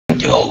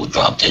Yo,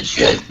 drop that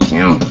shit.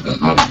 Yo.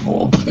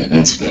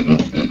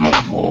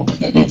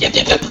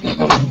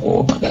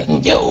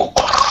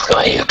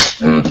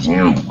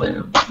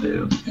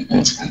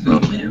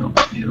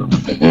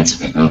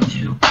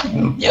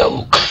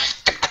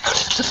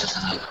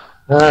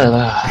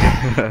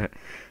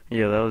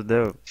 Yeah, that was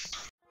dope.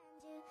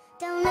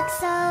 Don't look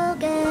so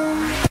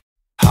good.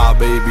 Ha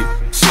baby,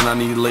 sina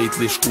një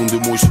lately, shkundi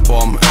mu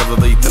shpom, edhe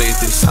dhe I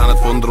treti, sanet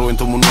po ndrojnë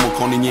të më nuk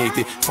koni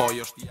njeti, po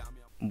është jam.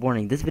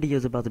 Warning, this video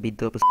is about to be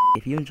dope as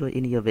If you enjoy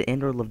any of it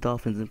and or love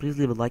dolphins, then please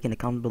leave a like and a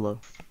comment below.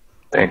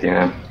 Thank you,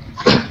 man.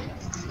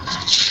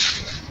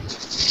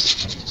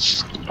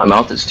 My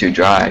mouth is too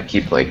dry. I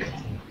keep like.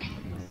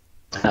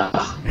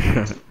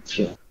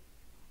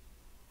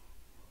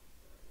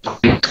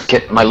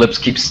 My lips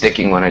keep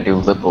sticking when I do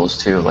lip rolls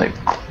too. Like.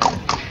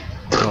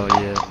 Oh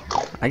yeah,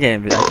 I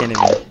can't even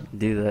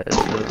do that.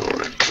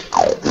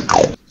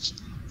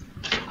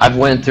 I've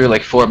went through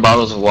like 4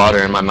 bottles of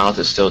water and my mouth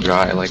is still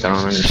dry. Like I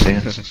don't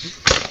understand.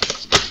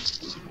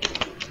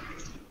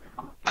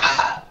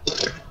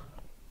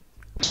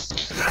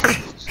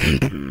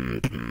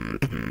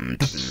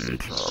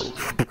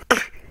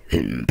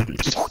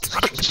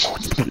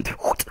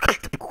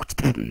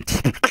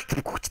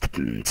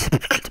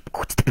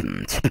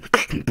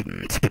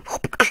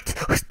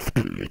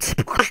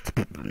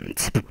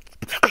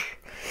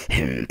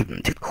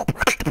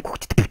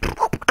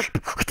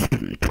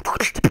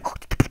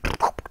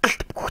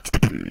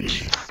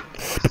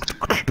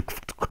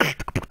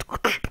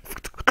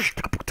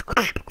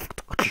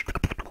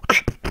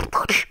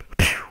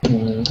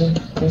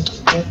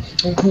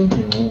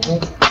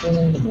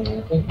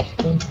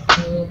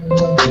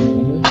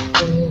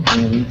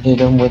 Hit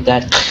him with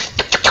that.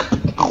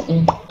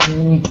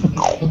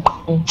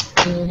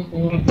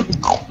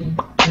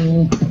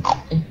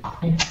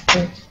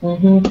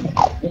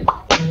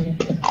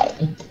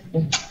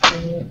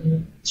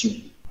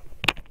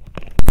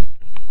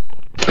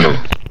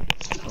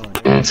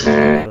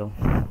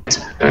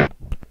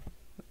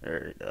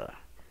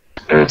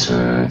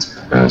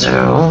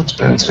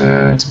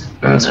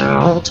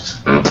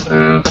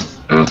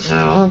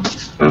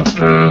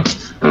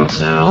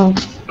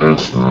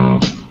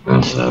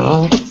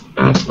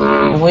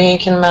 We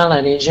can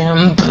melody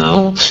jam.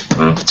 Damn.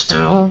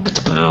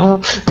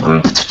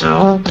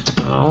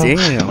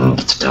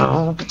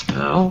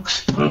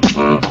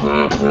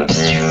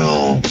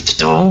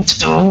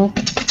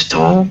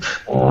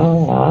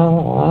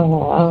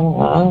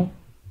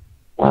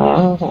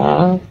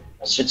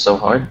 That shit's so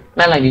hard.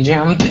 Melody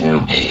jam.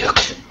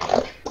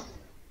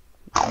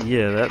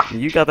 Yeah, that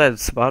you got that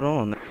spot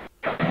on.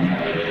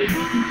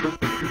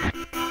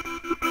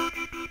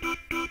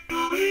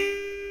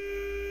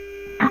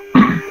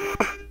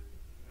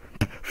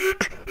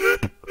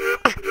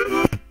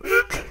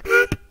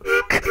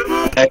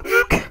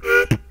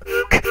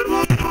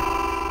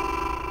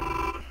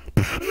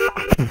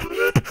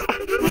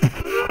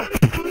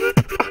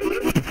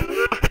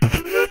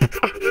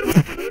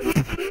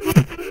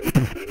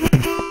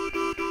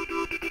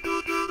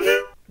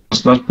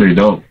 That's pretty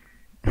dope.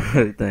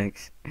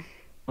 Thanks.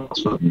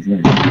 That's what I'm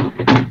saying.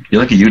 You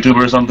like a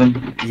YouTuber or something?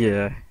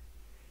 Yeah.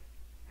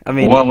 I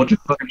mean, wow, what's your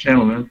fucking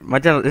channel, man? my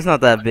channel, it's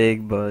not that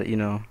big, but you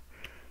know.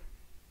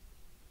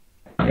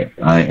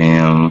 I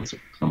am.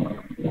 Come on.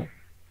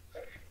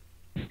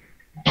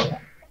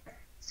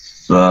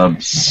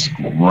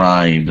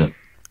 Subscribe.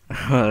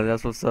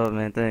 That's what's up,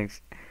 man.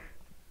 Thanks.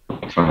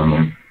 Sorry,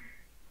 man.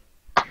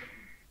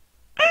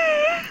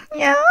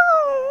 Yo.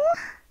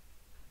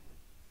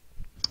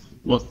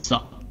 What's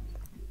up?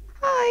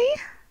 Hi.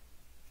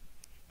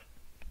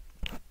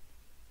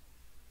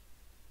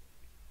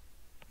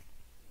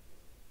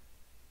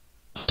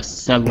 I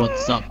said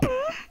what's up.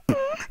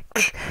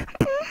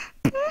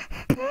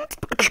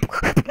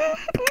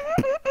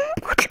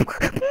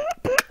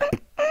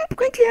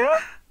 Thank you.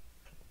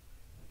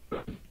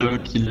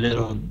 Dirty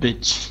little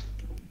bitch.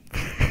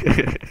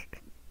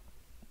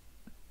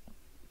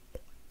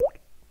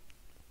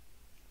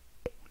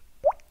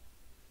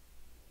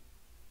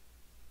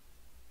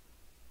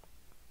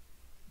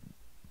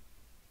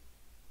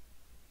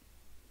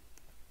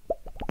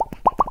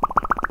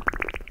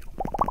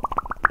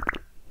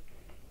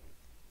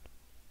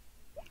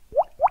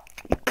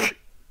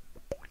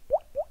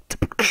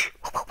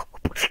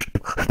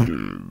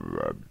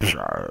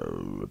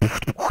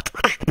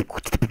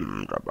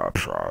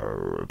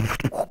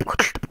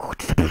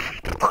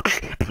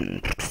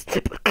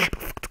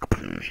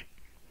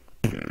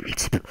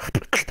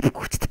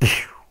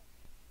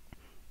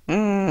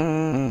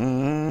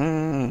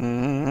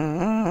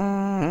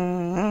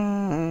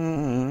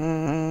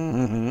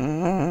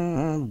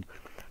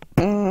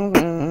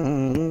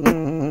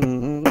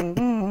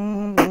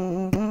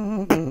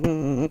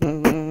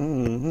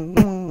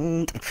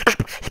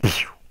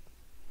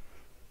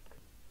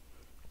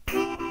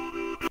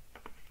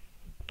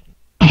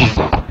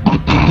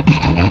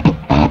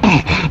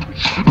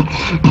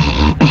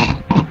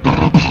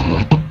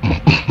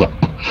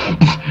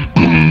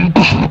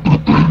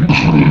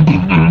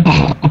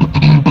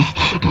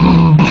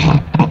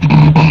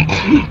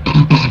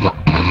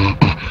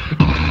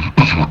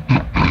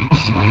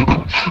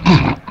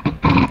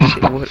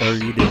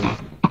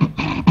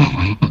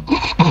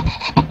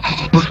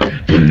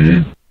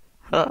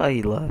 Oh,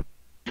 he left.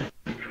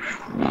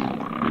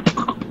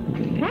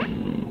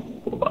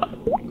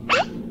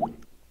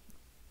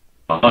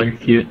 Oh, you're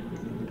cute.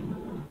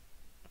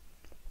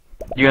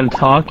 You gonna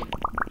talk?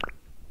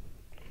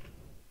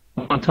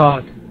 I wanna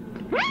talk.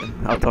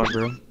 I'll talk,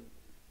 bro.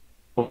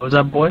 What was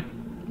that, boy?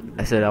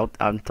 I said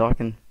I'm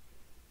talking.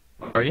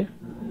 Are you?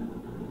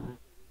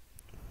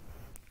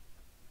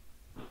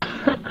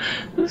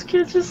 This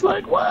kid's just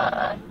like,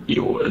 what?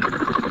 You would.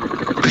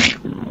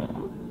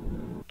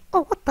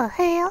 Oh, what the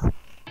hell?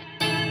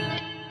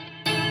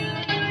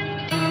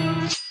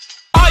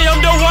 I am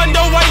the one,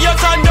 the way your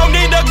son don't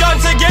need a gun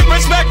to get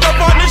respect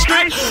up on the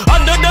street.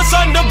 Under the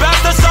sun, the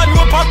bastard son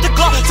will pop the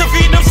clock to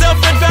feed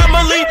himself and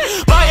family.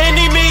 By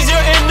any means,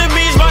 your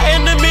enemies, my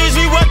enemies,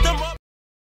 we want them.